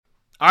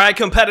All right,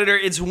 competitor,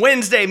 it's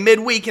Wednesday,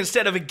 midweek.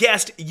 Instead of a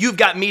guest, you've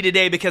got me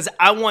today because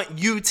I want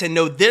you to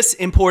know this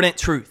important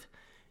truth.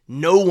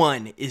 No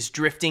one is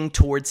drifting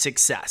towards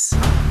success.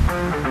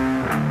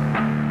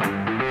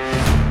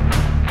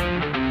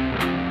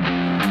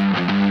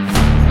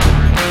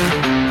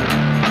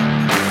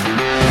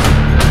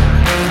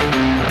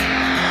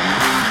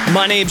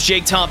 My name's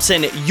Jake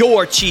Thompson,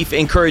 your Chief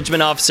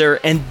Encouragement Officer,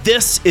 and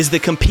this is the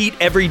Compete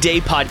Everyday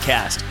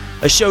Podcast,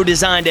 a show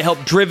designed to help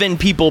driven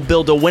people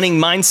build a winning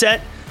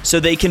mindset so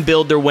they can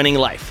build their winning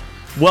life.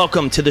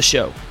 Welcome to the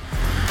show.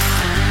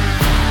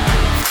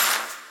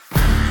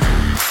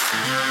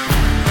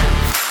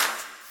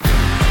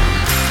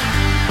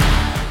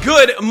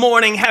 Good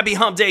morning. Happy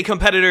hump day,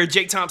 competitor.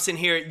 Jake Thompson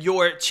here,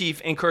 your Chief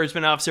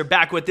Encouragement Officer,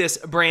 back with this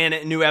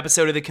brand new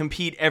episode of the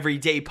Compete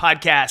Everyday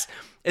Podcast.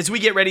 As we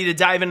get ready to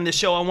dive into the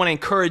show, I want to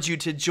encourage you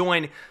to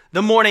join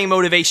the Morning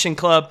Motivation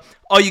Club.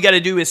 All you got to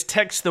do is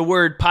text the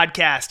word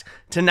podcast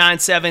to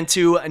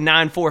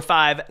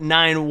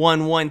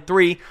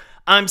 972-945-9113.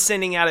 I'm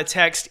sending out a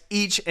text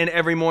each and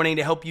every morning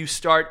to help you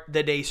start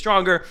the day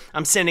stronger.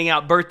 I'm sending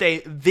out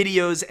birthday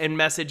videos and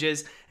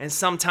messages, and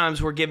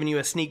sometimes we're giving you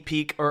a sneak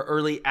peek or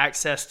early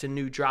access to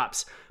new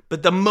drops.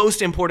 But the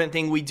most important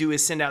thing we do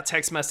is send out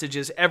text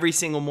messages every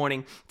single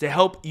morning to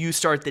help you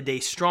start the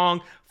day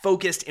strong,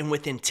 focused, and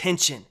with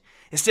intention.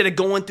 Instead of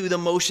going through the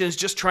motions,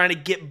 just trying to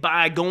get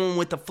by, going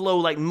with the flow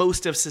like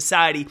most of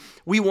society,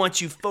 we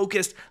want you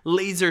focused,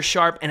 laser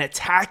sharp, and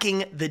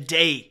attacking the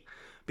day.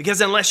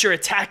 Because unless you're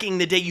attacking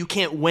the day, you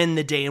can't win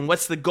the day. And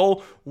what's the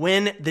goal?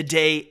 Win the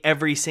day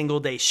every single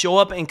day. Show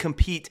up and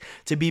compete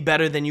to be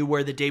better than you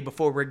were the day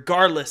before,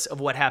 regardless of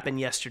what happened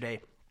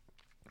yesterday.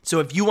 So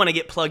if you want to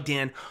get plugged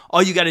in,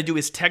 all you got to do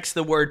is text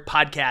the word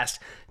podcast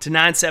to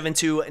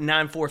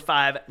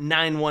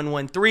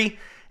 972-945-9113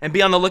 and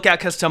be on the lookout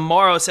because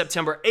tomorrow,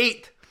 September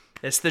 8th,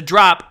 it's the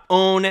drop,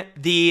 Own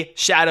the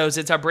Shadows.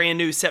 It's our brand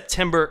new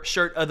September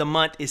shirt of the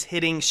month is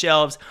hitting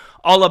shelves,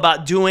 all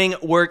about doing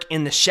work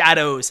in the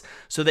shadows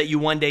so that you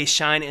one day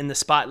shine in the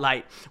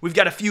spotlight. We've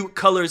got a few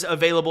colors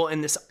available in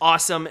this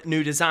awesome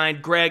new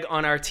design. Greg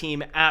on our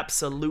team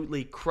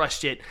absolutely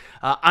crushed it.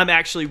 I'm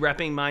actually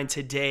repping mine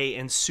today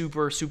and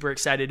super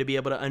excited to be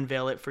able to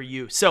unveil it for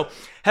you. So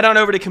head on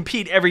over to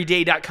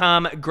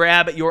CompeteEveryday.com,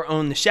 grab your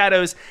Own the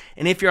Shadows,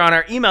 and if you're on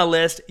our email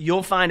list,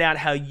 you'll find out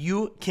how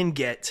you can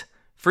get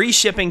free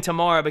shipping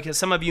tomorrow because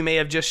some of you may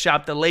have just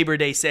shopped the Labor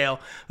Day sale,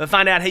 but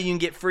find out how you can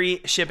get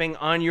free shipping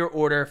on your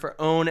order for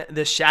Own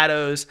the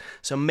Shadows.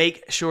 So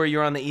make sure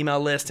you're on the email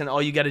list, and all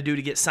you got to do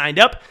to get signed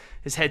up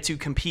is head to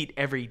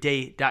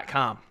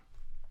CompeteEveryday.com.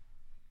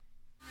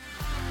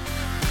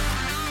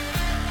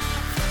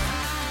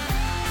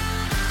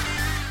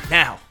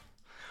 Now,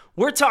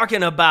 we're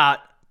talking about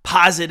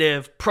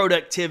positive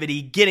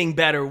productivity, getting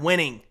better,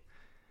 winning.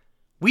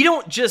 We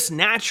don't just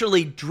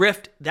naturally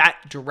drift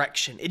that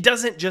direction. It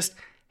doesn't just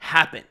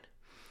happen.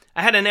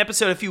 I had an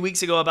episode a few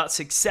weeks ago about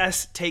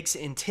success takes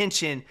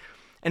intention,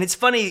 and it's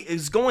funny,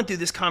 is going through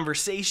this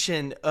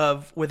conversation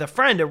with a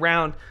friend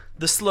around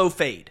the slow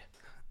fade.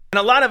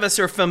 And a lot of us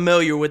are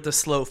familiar with the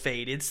slow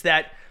fade. It's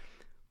that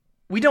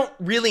we don't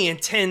really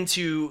intend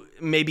to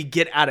maybe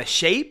get out of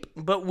shape,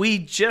 but we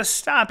just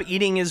stop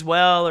eating as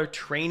well or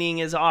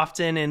training as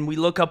often, and we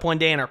look up one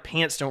day and our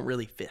pants don't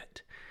really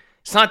fit.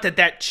 It's not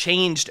that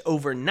changed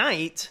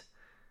overnight,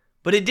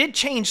 but it did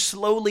change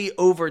slowly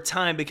over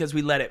time because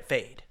we let it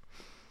fade.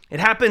 It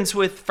happens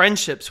with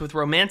friendships, with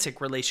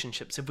romantic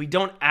relationships. If we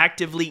don't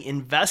actively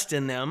invest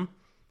in them,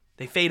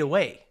 they fade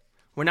away.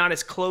 We're not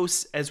as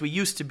close as we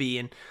used to be.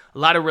 And a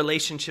lot of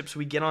relationships,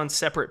 we get on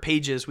separate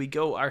pages. We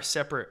go our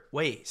separate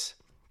ways.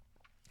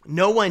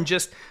 No one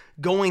just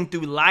going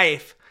through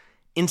life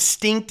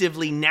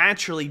instinctively,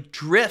 naturally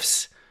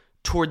drifts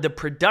toward the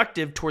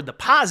productive, toward the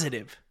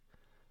positive.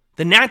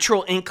 The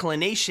natural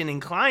inclination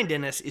inclined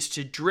in us is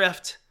to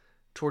drift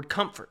toward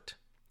comfort,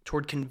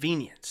 toward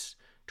convenience,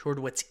 toward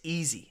what's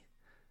easy,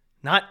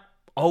 not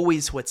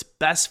always what's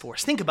best for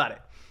us. Think about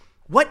it.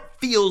 What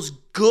feels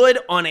good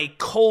on a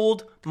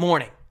cold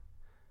morning?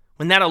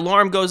 When that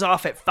alarm goes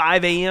off at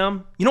 5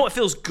 a.m., you know what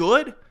feels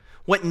good?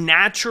 What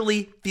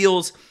naturally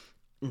feels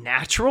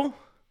natural?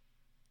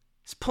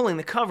 It's pulling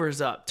the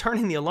covers up,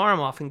 turning the alarm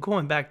off, and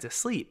going back to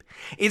sleep.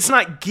 It's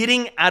not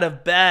getting out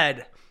of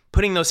bed,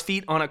 putting those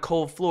feet on a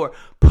cold floor,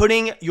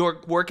 putting your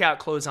workout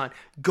clothes on,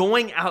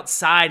 going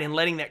outside and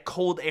letting that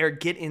cold air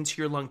get into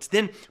your lungs,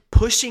 then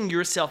pushing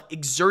yourself,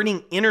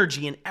 exerting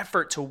energy and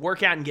effort to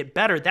work out and get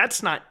better.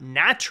 That's not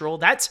natural.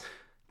 That's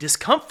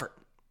discomfort.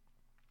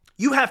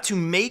 You have to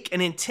make an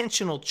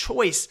intentional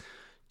choice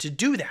to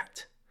do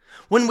that.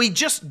 When we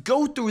just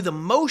go through the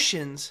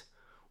motions,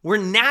 we're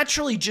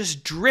naturally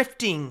just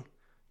drifting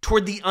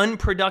toward the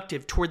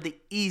unproductive, toward the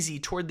easy,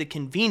 toward the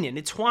convenient.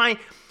 It's why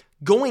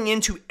going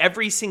into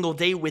every single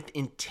day with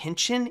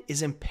intention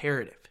is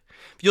imperative.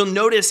 If you'll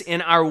notice in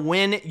our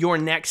Win Your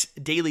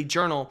Next daily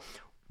journal,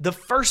 the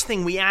first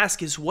thing we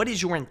ask is, what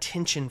is your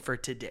intention for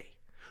today?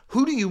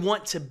 Who do you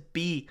want to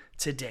be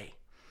today?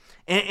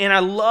 And I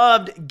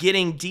loved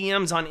getting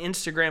DMs on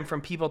Instagram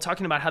from people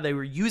talking about how they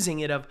were using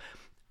it of,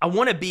 I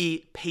want to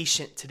be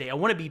patient today. I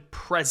want to be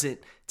present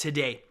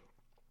today.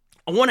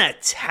 I want to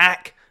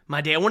attack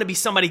my day. I want to be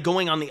somebody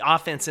going on the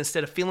offense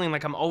instead of feeling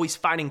like I'm always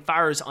fighting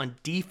fires on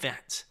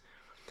defense.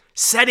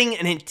 Setting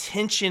an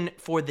intention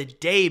for the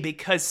day,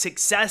 because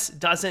success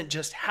doesn't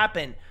just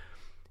happen.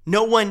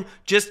 No one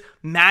just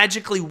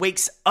magically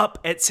wakes up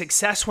at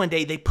success one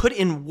day. They put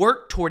in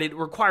work toward it. It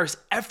requires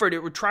effort.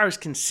 It requires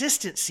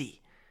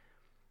consistency.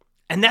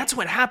 And that's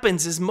what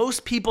happens is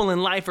most people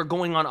in life are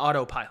going on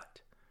autopilot.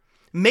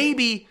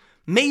 Maybe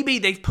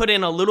they've put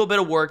in a little bit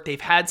of work. They've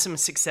had some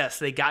success.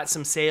 They got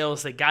some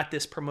sales. They got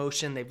this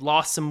promotion. They've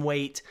lost some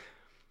weight.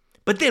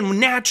 But then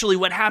naturally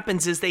what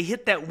happens is they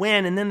hit that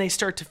win and then they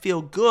start to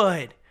feel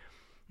good.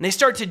 And they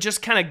start to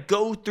just kind of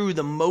go through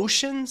the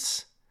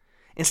motions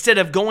instead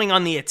of going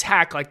on the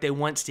attack like they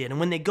once did. And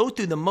when they go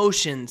through the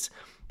motions,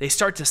 they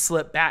start to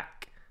slip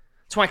back.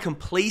 That's why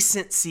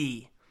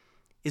complacency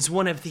is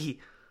one of the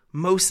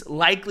most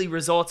likely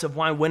results of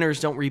why winners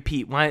don't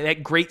repeat. Why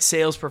that great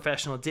sales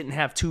professional didn't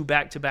have 2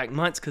 back-to-back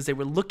months, because they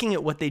were looking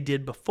at what they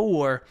did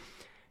before,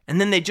 and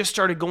then they just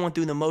started going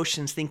through the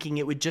motions thinking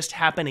it would just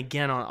happen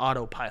again on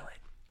autopilot.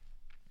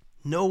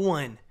 No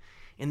one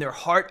in their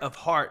heart of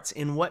hearts,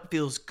 in what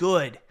feels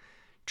good,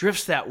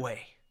 drifts that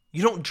way.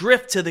 You don't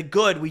drift to the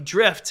good. We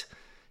drift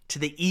to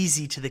the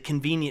easy, to the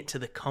convenient, to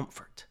the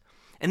comfort.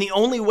 And the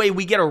only way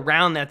we get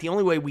around that, the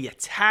only way we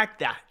attack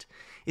that,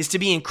 is to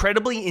be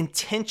incredibly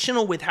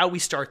intentional with how we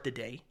start the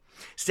day.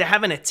 It's to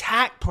have an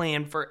attack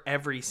plan for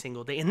every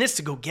single day, and this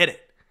to go get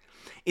it.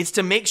 It's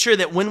to make sure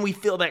that when we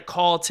feel that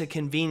call to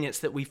convenience,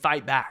 that we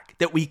fight back,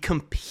 that we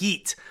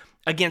compete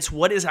against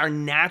what is our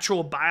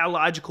natural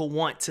biological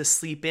want to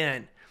sleep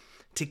in,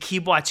 to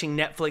keep watching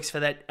Netflix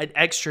for that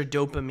extra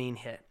dopamine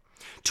hit,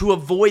 to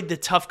avoid the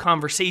tough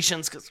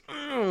conversations because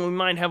we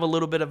might have a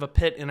little bit of a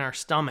pit in our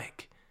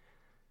stomach.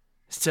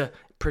 It's to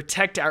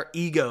protect our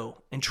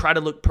ego and try to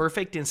look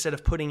perfect instead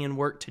of putting in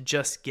work to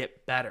just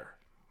get better.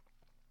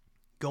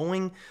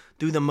 Going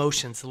through the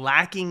motions,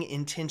 lacking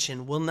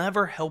intention, will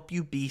never help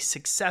you be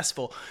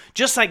successful.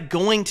 Just like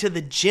going to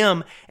the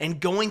gym and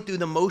going through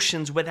the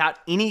motions without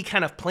any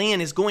kind of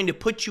plan is going to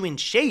put you in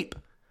shape.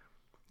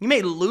 You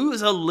may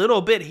lose a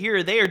little bit here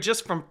or there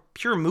just from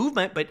pure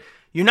movement, but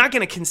you're not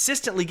going to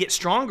consistently get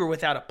stronger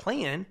without a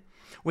plan,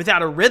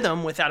 without a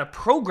rhythm, without a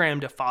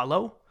program to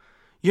follow.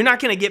 You're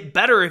not going to get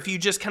better if you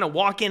just kind of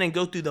walk in and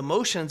go through the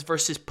motions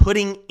versus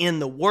putting in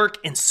the work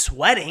and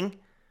sweating.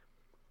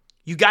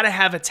 You got to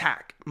have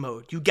attack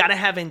mode. You got to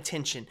have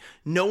intention.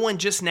 No one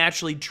just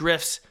naturally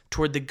drifts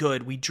toward the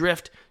good. We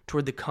drift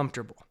toward the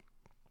comfortable.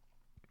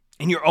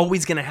 And you're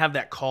always going to have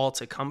that call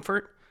to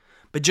comfort.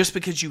 But just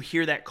because you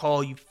hear that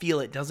call, you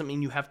feel it, doesn't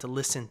mean you have to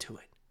listen to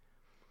it.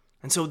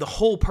 And so the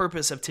whole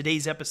purpose of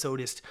today's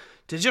episode is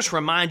to just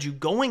remind you,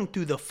 going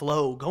through the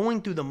flow,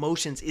 going through the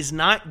motions is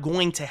not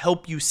going to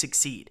help you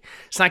succeed.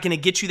 It's not going to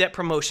get you that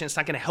promotion. It's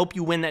not going to help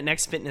you win that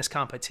next fitness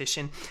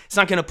competition. It's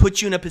not going to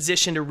put you in a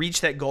position to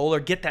reach that goal or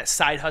get that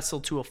side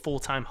hustle to a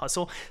full-time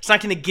hustle. It's not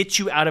going to get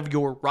you out of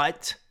your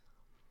rut.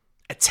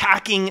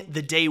 Attacking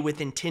the day with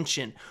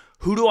intention.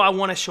 Who do I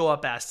want to show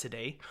up as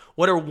today?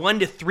 What are 1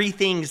 to 3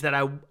 things that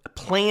I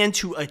plan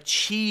to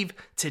achieve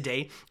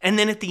today? And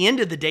then at the end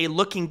of the day,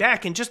 looking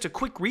back and just a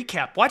quick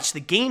recap, watch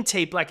the game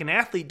tape like an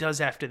athlete does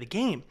after the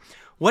game.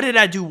 What did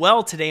I do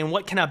well today and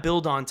what can I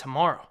build on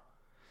tomorrow?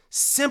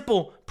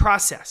 Simple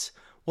process.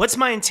 What's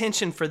my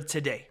intention for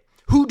today?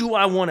 Who do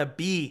I want to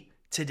be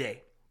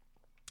today?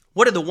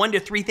 What are the 1 to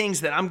 3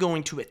 things that I'm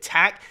going to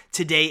attack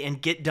today and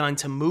get done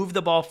to move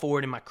the ball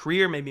forward in my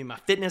career, maybe my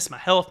fitness, my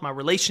health, my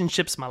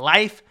relationships, my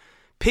life?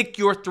 Pick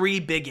your 3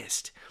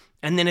 biggest.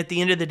 And then at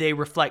the end of the day,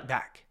 reflect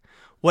back.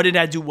 What did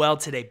I do well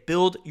today?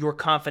 Build your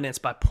confidence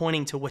by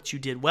pointing to what you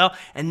did well.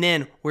 And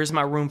then where's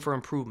my room for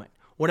improvement?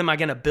 What am I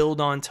going to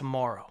build on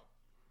tomorrow?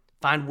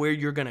 Find where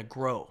you're going to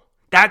grow.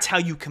 That's how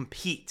you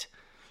compete.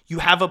 You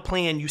have a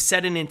plan, you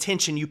set an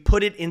intention, you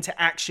put it into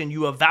action,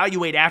 you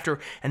evaluate after,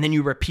 and then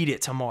you repeat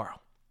it tomorrow.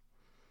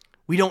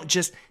 We don't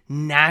just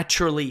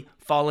naturally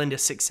fall into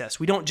success.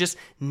 We don't just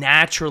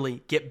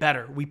naturally get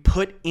better. We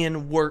put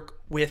in work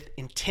with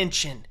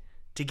intention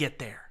to get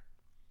there.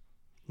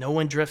 No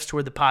one drifts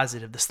toward the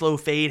positive. The slow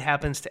fade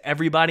happens to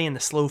everybody, and the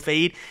slow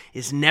fade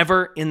is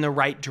never in the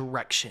right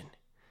direction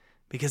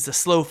because the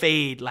slow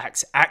fade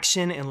lacks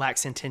action and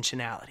lacks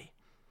intentionality.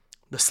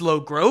 The slow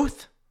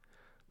growth,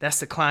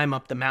 that's the climb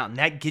up the mountain.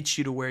 That gets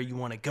you to where you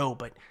want to go,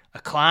 but a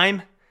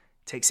climb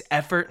takes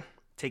effort,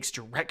 takes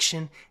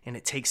direction, and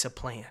it takes a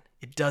plan.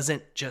 It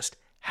doesn't just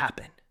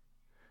happen.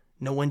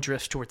 No one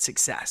drifts toward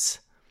success.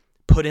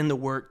 Put in the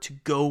work to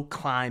go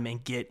climb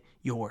and get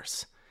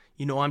yours.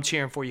 You know I'm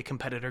cheering for you,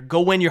 competitor.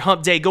 Go win your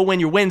hump day. Go win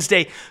your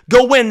Wednesday.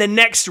 Go win the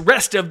next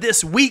rest of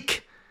this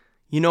week.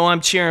 You know I'm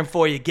cheering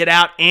for you. Get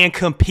out and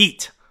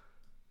compete.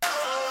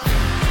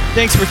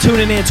 Thanks for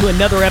tuning in to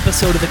another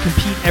episode of the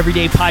Compete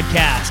Everyday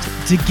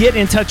podcast. To get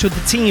in touch with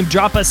the team,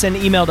 drop us an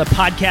email to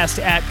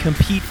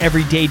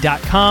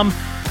podcast@competeeveryday.com.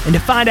 And to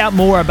find out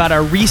more about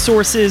our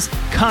resources,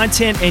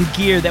 content, and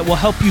gear that will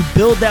help you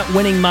build that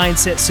winning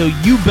mindset so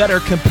you better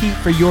compete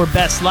for your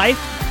best life,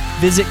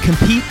 visit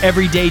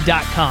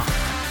CompeteEveryday.com.